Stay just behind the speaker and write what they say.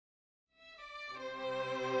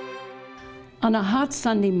On a hot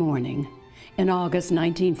Sunday morning in August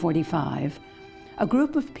 1945, a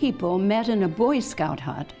group of people met in a Boy Scout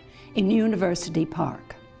hut in University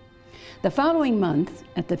Park. The following month,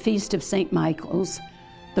 at the Feast of St. Michael's,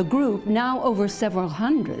 the group, now over several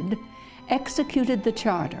hundred, executed the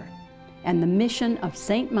charter, and the mission of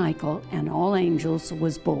St. Michael and all angels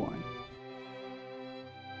was born.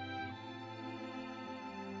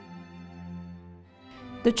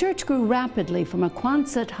 The church grew rapidly from a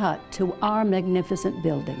Quonset hut to our magnificent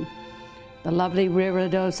building. The lovely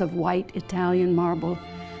reredos of white Italian marble,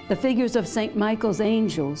 the figures of St. Michael's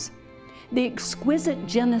angels, the exquisite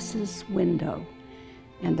Genesis window,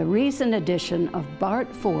 and the recent addition of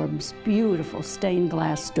Bart Forbes' beautiful stained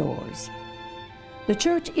glass doors. The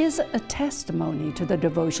church is a testimony to the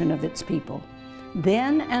devotion of its people,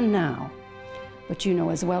 then and now. But you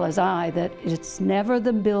know as well as I that it's never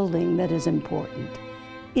the building that is important.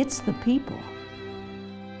 It's the people.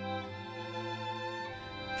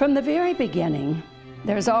 From the very beginning,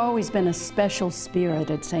 there's always been a special spirit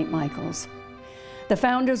at St. Michael's. The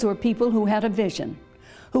founders were people who had a vision,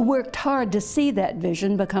 who worked hard to see that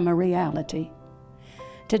vision become a reality.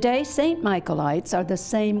 Today, St. Michaelites are the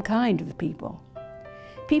same kind of people.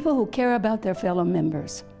 People who care about their fellow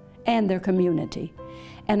members and their community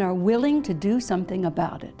and are willing to do something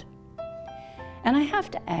about it. And I have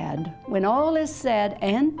to add, when all is said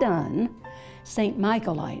and done, St.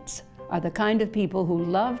 Michaelites are the kind of people who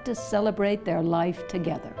love to celebrate their life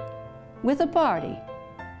together, with a party,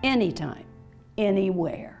 anytime,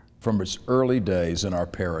 anywhere. From its early days in our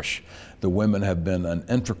parish, the women have been an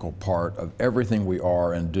integral part of everything we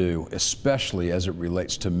are and do, especially as it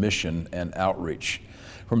relates to mission and outreach.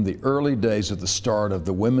 From the early days of the start of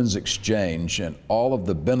the Women's Exchange and all of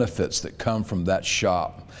the benefits that come from that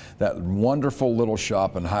shop, that wonderful little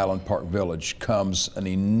shop in Highland Park Village, comes an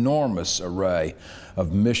enormous array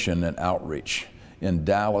of mission and outreach in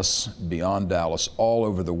Dallas, beyond Dallas, all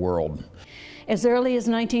over the world. As early as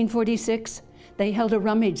 1946, they held a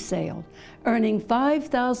rummage sale, earning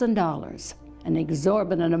 $5,000, an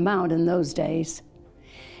exorbitant amount in those days.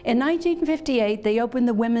 In 1958, they opened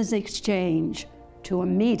the Women's Exchange, to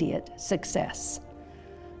immediate success.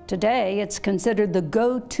 Today, it's considered the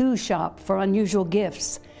go-to shop for unusual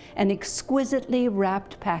gifts and exquisitely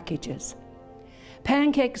wrapped packages.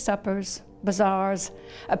 Pancake suppers, bazaars,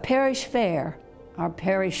 a parish fair, our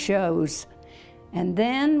parish shows, and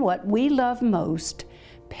then what we love most,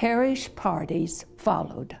 parish parties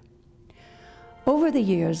followed. Over the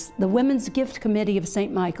years, the Women's Gift Committee of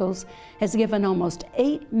St. Michael's has given almost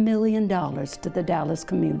 $8 million to the Dallas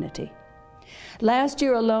community. Last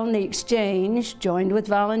year alone, the Exchange joined with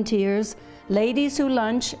volunteers, Ladies Who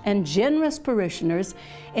Lunch, and generous parishioners,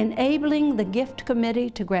 enabling the gift committee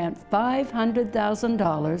to grant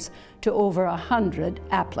 $500,000 to over 100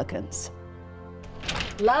 applicants.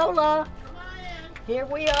 Lola, here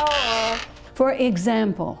we are. For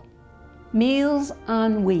example, Meals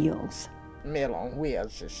on Wheels. Meal on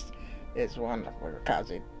Wheels is wonderful because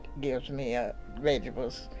it gives me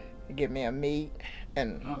vegetables, it gives me a meat,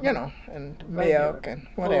 and you know, and milk and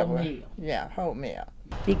whatever. Whole meal. Yeah, whole meal.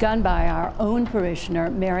 Begun by our own parishioner,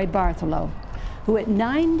 Mary Bartholow, who at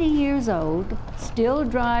 90 years old still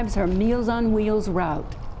drives her Meals on Wheels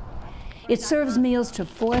route. It serves meals to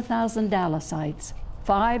 4,000 Dallasites,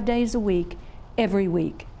 5 days a week, every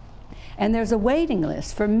week. And there's a waiting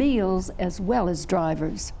list for meals as well as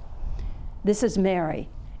drivers. This is Mary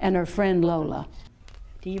and her friend Lola.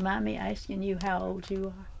 Do you mind me asking you how old you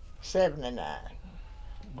are? 79.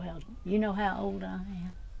 Well, you know how old I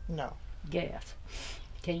am? No. Guess.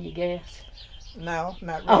 Can you guess? No,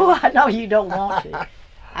 not really. Oh, I know you don't want to.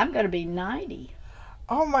 I'm going to be 90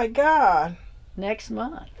 Oh my God. next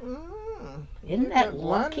month. Mm. Isn't that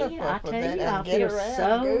lucky? I tell you, I feel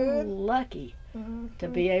so lucky to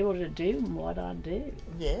be able to do what I do.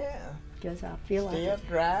 Yeah. Because I feel Still like,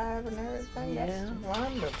 drive and everything. Yeah. That's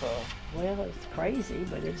wonderful. well, it's crazy,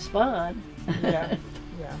 but it's fun. Yeah.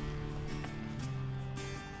 Yeah.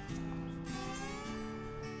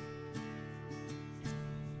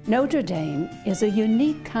 Notre Dame is a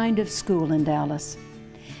unique kind of school in Dallas.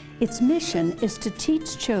 Its mission is to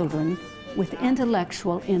teach children with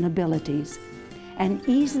intellectual inabilities and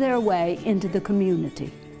ease their way into the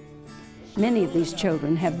community. Many of these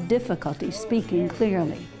children have difficulty speaking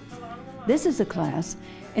clearly. This is a class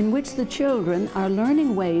in which the children are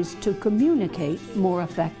learning ways to communicate more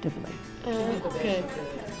effectively. Good.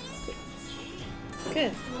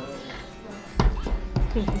 Good.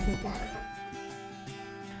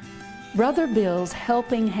 Brother Bill's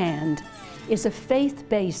Helping Hand is a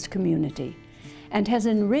faith-based community and has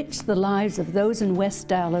enriched the lives of those in West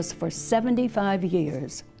Dallas for 75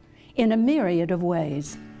 years, in a myriad of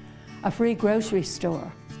ways: a free grocery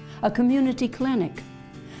store, a community clinic,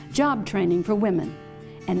 job training for women,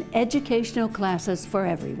 and educational classes for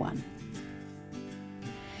everyone.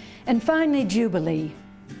 And finally, Jubilee.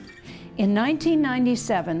 In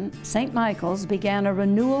 1997, St. Michael's began a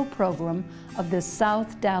renewal program of the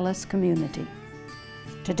South Dallas community.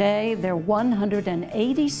 Today, there are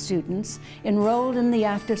 180 students enrolled in the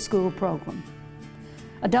after-school program.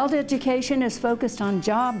 Adult education is focused on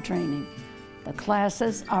job training. The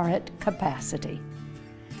classes are at capacity.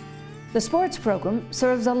 The sports program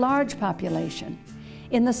serves a large population.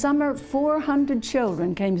 In the summer, 400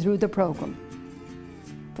 children came through the program.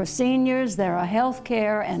 For seniors, there are health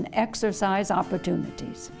care and exercise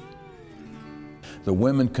opportunities. The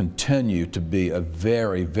women continue to be a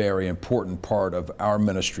very, very important part of our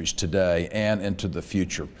ministries today and into the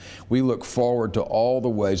future. We look forward to all the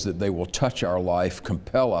ways that they will touch our life,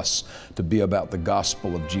 compel us to be about the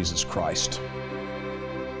gospel of Jesus Christ.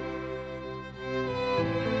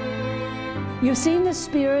 You've seen the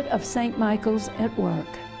spirit of St. Michael's at work,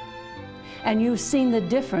 and you've seen the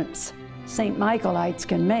difference St. Michaelites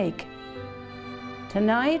can make.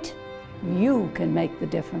 Tonight, you can make the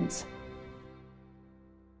difference.